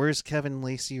 Where's Kevin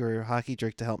Lacey or Hockey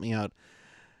Drake to help me out?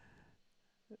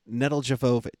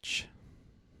 Nedeljkovic.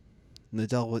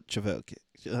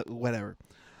 Whatever.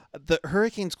 The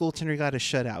Hurricanes goaltender got a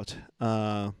shutout.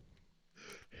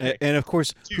 And of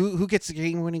course, who gets the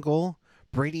game-winning goal?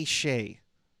 Brady Shea.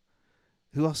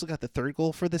 Who also got the third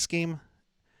goal for this game?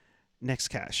 Next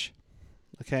Cash.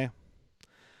 Okay?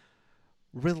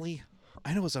 Really?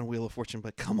 I know it's on Wheel of Fortune,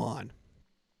 but come on.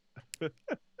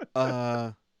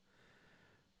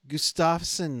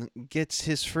 Gustafsson gets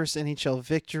his first NHL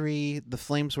victory. The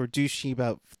Flames were douchey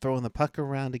about throwing the puck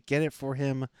around to get it for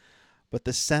him, but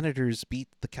the Senators beat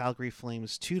the Calgary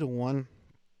Flames 2-1.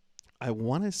 I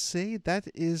want to say that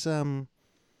is the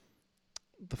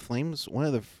Flames one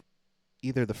of the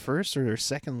either the first or their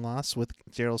second loss with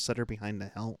Daryl Sutter behind the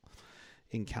helm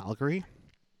in Calgary.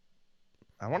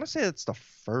 I want to say it's the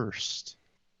first.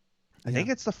 I think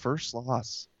it's the first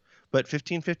loss. But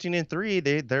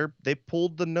 15-15-3, they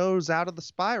pulled the nose out of the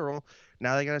spiral.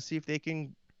 Now they got to see if they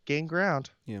can gain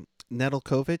ground. Yeah.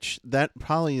 Nedeljkovic, that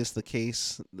probably is the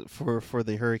case for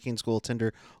the Hurricanes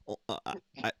goaltender.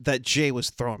 That Jay was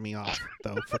throwing me off,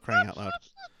 though, for crying out loud.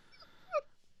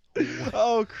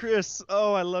 Oh, Chris.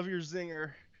 Oh, I love your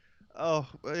zinger. Oh,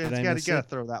 you got to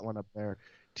throw that one up there.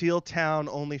 Teal Town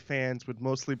OnlyFans would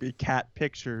mostly be cat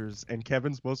pictures, and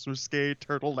Kevin's most risque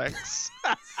turtlenecks.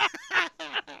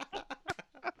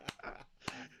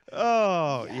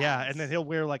 Oh, yes. Yeah, and then he'll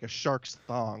wear like a shark's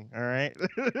thong, all right?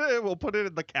 We'll put it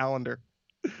in the calendar.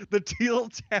 The Teal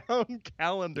Town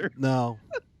calendar. No.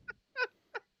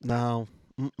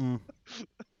 Mm-mm.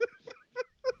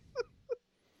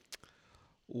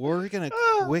 We're going to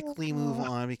quickly move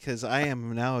on because I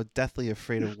am now deathly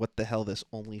afraid of what the hell this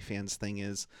OnlyFans thing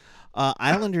is.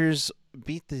 Islanders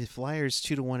beat the Flyers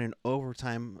 2-1 in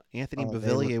overtime. Anthony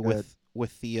Beauvillier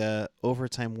with the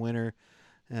overtime winner.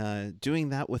 Doing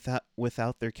that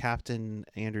without their captain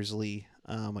Anders Lee.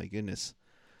 Oh my goodness.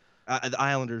 The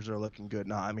Islanders are looking good.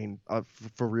 No, I mean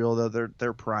for real though,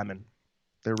 they're priming.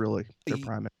 They're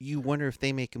priming. You wonder if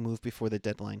they make a move before the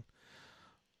deadline.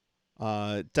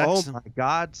 Oh my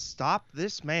God! Stop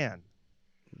this man.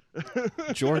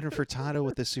 Jordan Furtado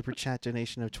with a super chat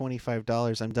donation of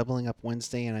 $25. I'm doubling up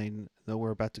Wednesday, and I know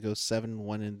we're about to go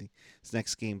 7-1 in these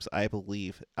next games. I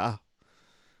believe.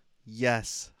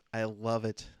 Yes. I love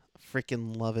it.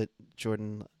 Freaking love it,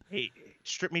 Jordan. Hey,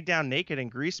 strip me down naked and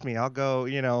grease me. I'll go,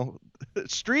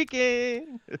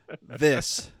 streaking.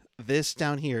 This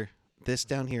down here.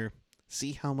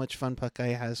 See how much fun Puck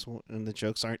Guy has when the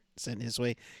jokes aren't sent his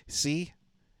way. See?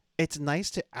 It's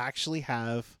nice to actually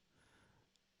have,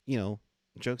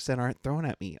 jokes that aren't thrown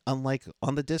at me. Unlike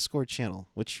on the Discord channel,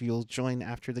 which you'll join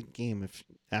after the game,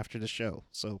 after the show.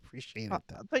 So appreciate it.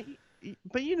 But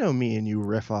me and you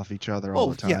riff off each other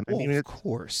all the time. Yeah, of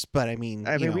course. But I mean,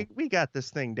 we got this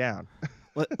thing down.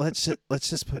 let's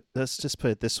just put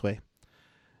it this way.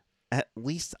 At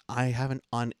least I haven't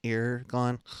on air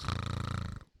gone.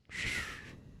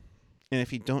 And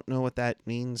if you don't know what that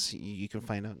means, you can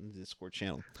find out in the Discord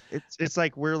channel. It's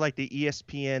like we're like the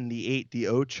ESPN, the 8, the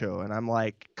Ocho, and I'm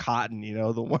like Cotton,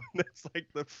 the one that's like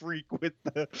the freak with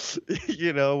the,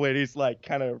 when he's like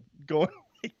kind of going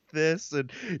like this,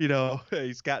 and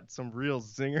he's got some real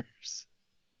zingers.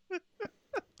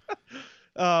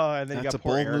 Oh, and then that's you got a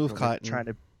poor bold Eric move, Cotton. Trying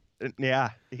to,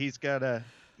 he's gotta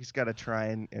try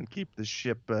and keep the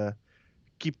ship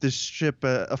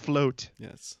afloat.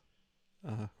 Yes.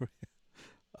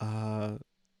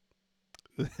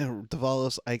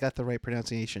 Davalos, I got the right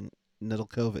pronunciation.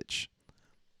 Nedeljkovic.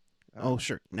 Oh,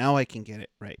 sure. Now I can get it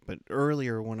right. But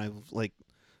earlier when I've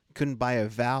couldn't buy a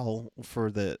vowel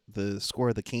for the score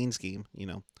of the Canes game.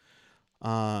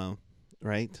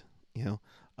 Right? You know,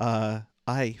 I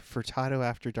Furtado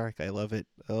After Dark. I love it.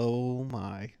 Oh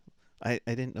my. I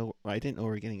didn't know we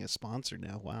were getting a sponsor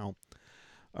now. Wow.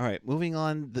 All right, moving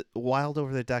on. The Wild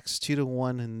over the Ducks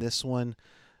 2-1 in this one.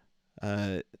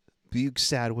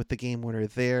 Bugstad with the game winner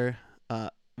there.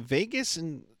 Vegas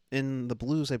and the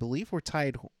Blues, I believe, were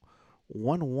tied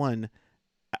 1-1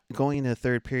 going into the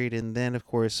third period, and then of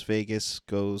course Vegas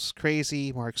goes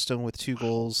crazy. Mark Stone with 2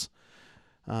 goals.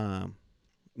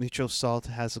 Mitro Salt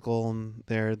has a goal in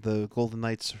there. The Golden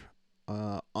Knights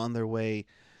on their way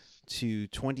to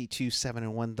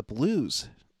 22-7-1. The Blues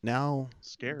now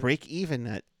Scary. break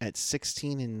even at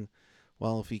 16 and,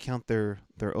 well, if you count their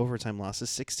overtime losses,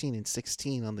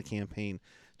 16-16 on the campaign.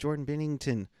 Jordan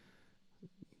Binnington,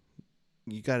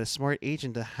 you got a smart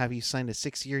agent to have you sign a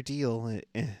 6-year deal,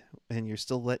 and you're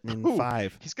still letting in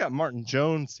 5. He's got Martin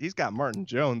Jones. He's got Martin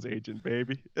Jones agent,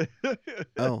 baby.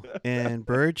 Oh, and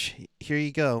Burge, here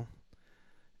you go.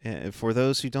 For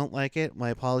those who don't like it,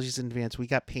 my apologies in advance. We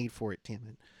got paid for it, damn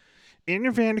it.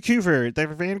 In Vancouver, the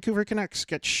Vancouver Canucks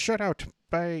get shut out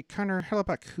by Connor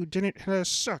Hellebuck, who didn't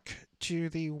suck to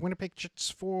the Winnipeg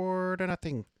Jets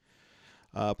 4-0.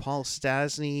 Paul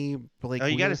Stastny, Blake. Oh,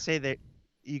 you Wheeler. gotta say that.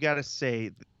 You gotta say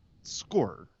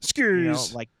score.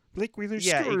 Scores. Like Blake Wheeler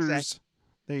yeah, scores. exactly.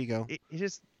 There you go. It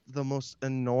is the most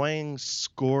annoying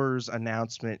scores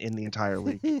announcement in the entire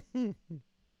league.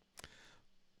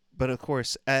 But of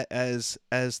course, as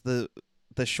the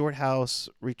short house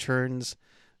returns,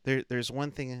 there's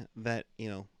one thing that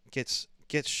gets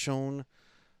shown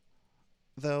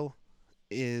though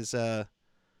is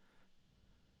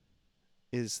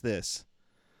this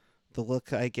the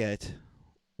look I get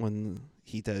when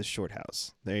he does short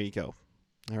house. There you go.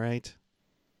 All right.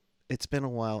 It's been a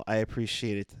while. I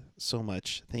appreciate it so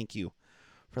much. Thank you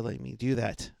for letting me do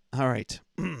that. All right.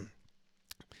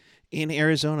 In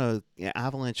Arizona,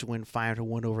 Avalanche win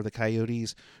 5-1 over the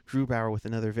Coyotes. Drew Bauer with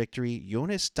another victory.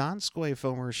 Jonas Donskoy,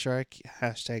 former Shark,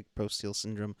 #Post-Steal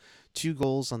Syndrome. 2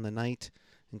 goals on the night,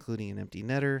 including an empty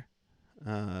netter.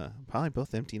 Probably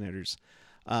both empty netters.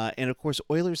 And of course,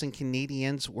 Oilers and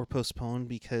Canadiens were postponed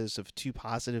because of 2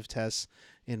 positive tests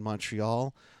in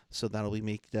Montreal. So that'll be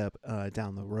made up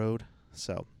down the road.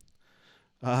 So,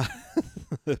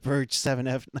 Verge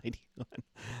 7F91.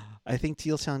 I think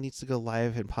Teal Town needs to go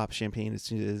live and pop champagne as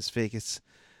soon as Vegas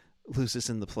loses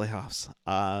in the playoffs.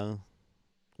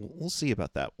 We'll see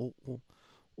about that.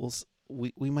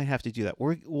 We might have to do that.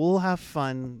 We'll have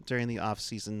fun during the off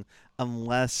season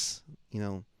unless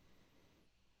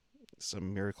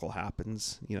some miracle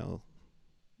happens. And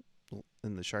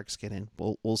the Sharks get in.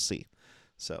 We'll see.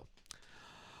 So,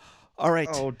 all right.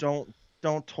 Oh, don't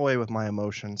toy with my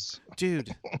emotions,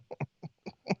 dude.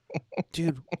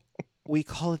 We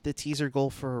call it the teaser goal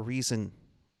for a reason.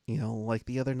 Like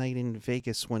the other night in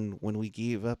Vegas when we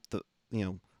gave up the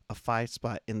a 5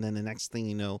 spot, and then the next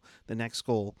thing the next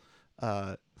goal,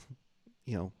 what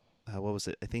was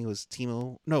it? I think it was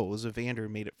Timo. No, it was Evander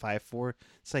made it 5-4.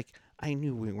 It's like I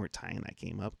knew we weren't tying that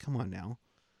game up. Come on now.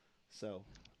 So.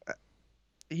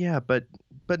 Yeah, but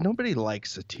nobody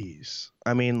likes a tease.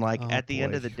 I mean, like at the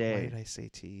end of the day. Why did I say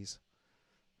tease?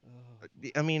 Oh.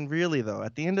 I mean, really though,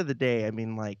 at the end of the day, I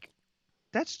mean, like,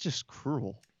 that's just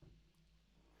cruel.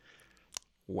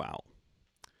 Wow.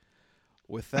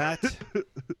 With that,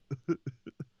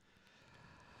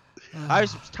 I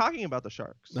was talking about the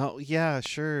Sharks. Oh yeah,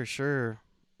 sure.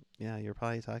 Yeah, you're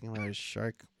probably talking about a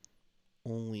Shark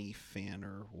only fan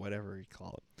or whatever you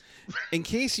call it. In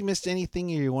case you missed anything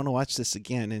or you want to watch this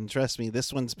again, and trust me,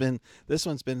 this one's been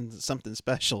something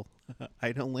special.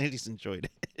 I know ladies enjoyed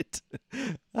it.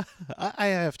 I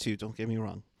have too, don't get me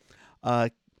wrong.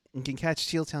 You can catch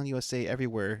Teal Town USA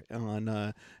everywhere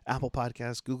on Apple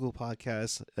Podcasts, Google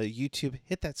Podcasts, YouTube.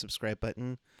 Hit that subscribe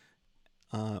button.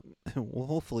 We'll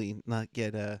hopefully not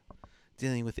get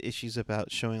dealing with issues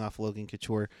about showing off Logan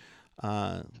Couture.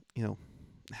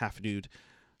 Half nude.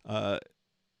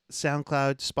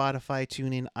 SoundCloud, Spotify,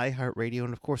 TuneIn, iHeartRadio,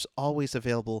 and of course always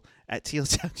available at Teal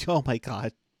Town. Oh my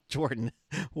God, Jordan!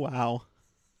 Wow.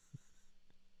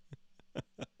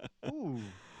 Ooh.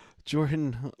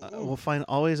 Jordan, we'll find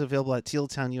always available at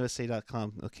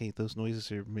tealtownusa.com. Okay, those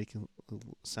noises are making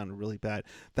sound really bad.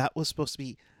 That was supposed to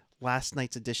be last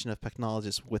night's edition of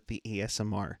Technologist with the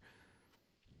ASMR.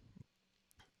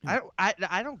 I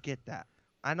don't get that.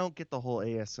 I don't get the whole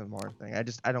ASMR thing.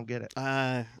 I don't get it.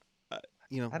 I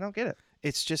don't get it.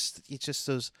 It's just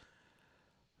those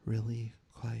really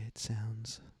quiet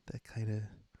sounds that kind of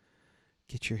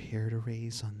get your hair to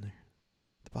raise on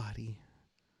the body.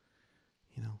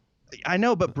 I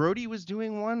know, but Brody was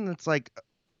doing one that's like,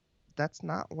 that's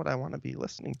not what I want to be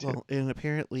listening to. Well, and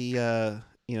apparently,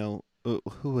 who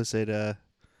was it?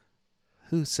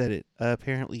 Who said it?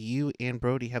 Apparently, you and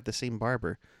Brody have the same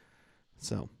barber.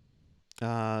 So,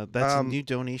 that's a new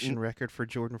donation record for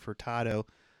Jordan Furtado.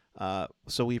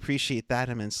 So we appreciate that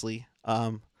immensely.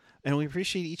 And we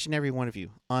appreciate each and every one of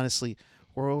you. Honestly,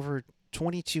 we're over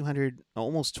 2,200,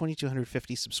 almost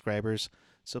 2,250 subscribers.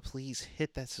 So please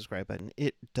hit that subscribe button.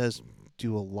 It does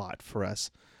do a lot for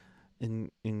us.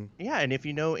 Yeah, and if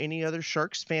you know any other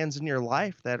Sharks fans in your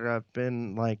life that have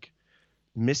been like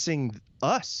missing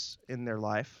us in their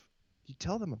life, you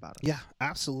tell them about it. Yeah,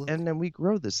 absolutely. And then we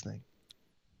grow this thing.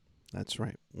 That's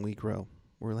right. We grow.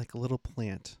 We're like a little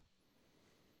plant.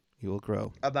 You will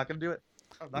grow. I'm not gonna do it.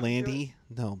 Landy,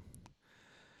 no.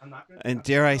 I'm not gonna. And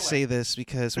dare I say this,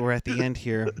 because we're at the end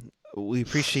here. We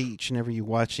appreciate each and every you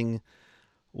watching.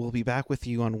 We'll be back with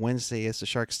you on Wednesday as the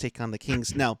Sharks take on the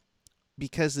Kings. Now,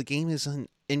 because the game is on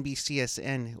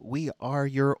NBCSN, we are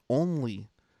your only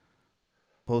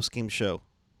post-game show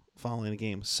following the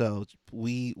game. So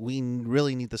we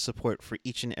really need the support for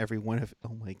each and every one of.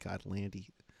 Oh my God, Landy!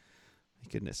 My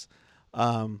goodness.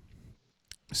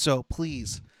 So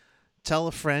please tell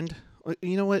a friend.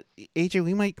 You know what, AJ?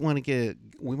 We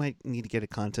might need to get a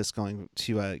contest going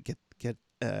to get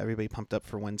everybody pumped up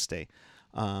for Wednesday.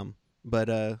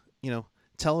 But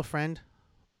tell a friend.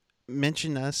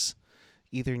 Mention us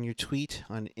either in your tweet,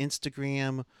 on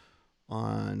Instagram,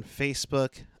 on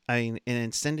Facebook.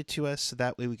 And send it to us so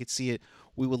that way we could see it.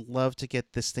 We would love to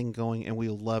get this thing going, and we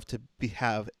would love to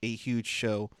have a huge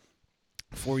show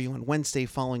for you on Wednesday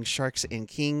following Sharks and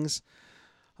Kings.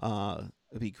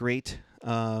 It'd be great.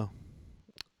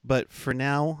 But for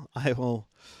now, I will.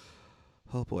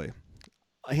 Oh boy,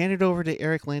 I hand it over to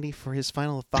Eric Landy for his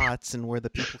final thoughts and where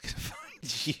the people can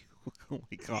find you. Oh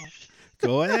my God,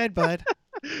 go ahead, bud.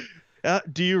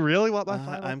 Do you really want my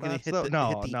final I'm gonna thoughts, hit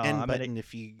though? the end button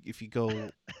if you go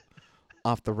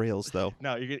off the rails, though.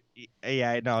 No, you're gonna.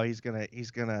 Yeah, no, he's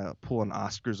gonna pull an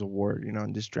Oscars award,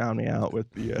 and just drown me out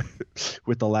with the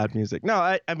with the loud music. No,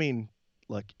 I mean,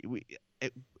 look,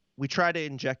 we try to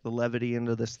inject the levity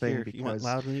into this thing Here, because you want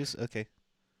loud music? Okay.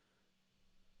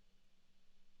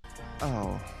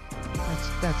 Oh,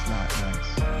 that's not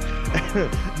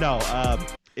nice. No,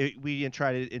 we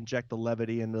try to inject the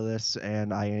levity into this,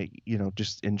 and I,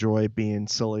 just enjoy being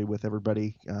silly with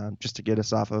everybody, just to get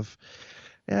us off of,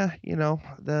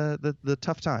 the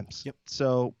tough times. Yep.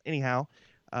 So anyhow,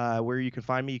 where you can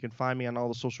find me on all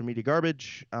the social media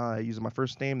garbage, using my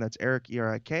first name. That's Eric,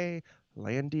 ERIK,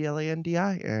 Landy,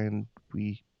 LANDI, and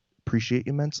we appreciate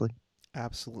you immensely.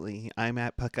 Absolutely. I'm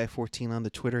at Puckeye14 on the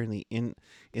Twitter and the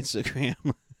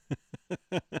Instagram.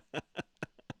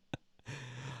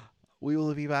 We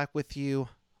will be back with you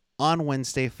on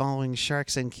Wednesday following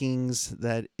Sharks and Kings.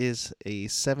 That is a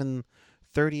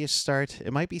 7:30ish start.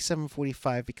 It might be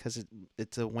 7:45 because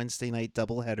it's a Wednesday night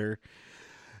doubleheader.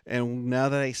 And now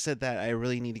that I said that, I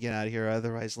really need to get out of here.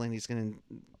 Otherwise, Landy's going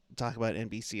to talk about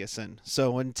NBCSN.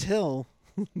 So until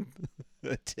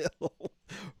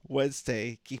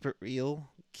Wednesday, keep it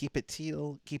real, keep it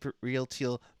teal, keep it real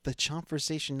teal. The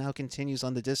conversation now continues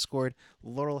on the Discord.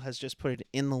 Laurel has just put it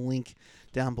in the link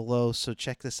down below, so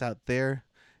check this out there.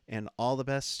 And all the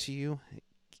best to you,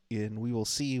 and we will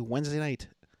see you Wednesday night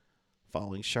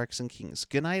following Sharks and Kings.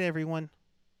 Good night, everyone.